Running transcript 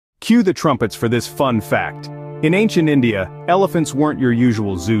Cue the trumpets for this fun fact. In ancient India, elephants weren't your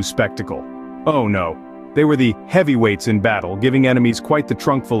usual zoo spectacle. Oh no. They were the heavyweights in battle, giving enemies quite the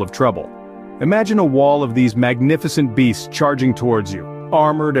trunkful of trouble. Imagine a wall of these magnificent beasts charging towards you,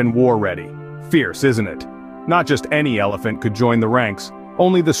 armored and war-ready. Fierce, isn't it? Not just any elephant could join the ranks,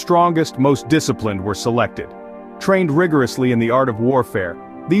 only the strongest, most disciplined were selected. Trained rigorously in the art of warfare,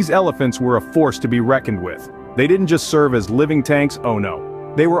 these elephants were a force to be reckoned with. They didn't just serve as living tanks, oh no.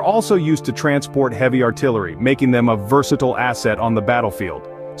 They were also used to transport heavy artillery, making them a versatile asset on the battlefield.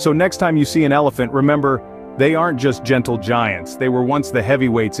 So next time you see an elephant, remember, they aren't just gentle giants, they were once the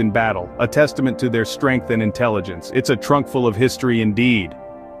heavyweights in battle, a testament to their strength and intelligence. It's a trunkful of history indeed.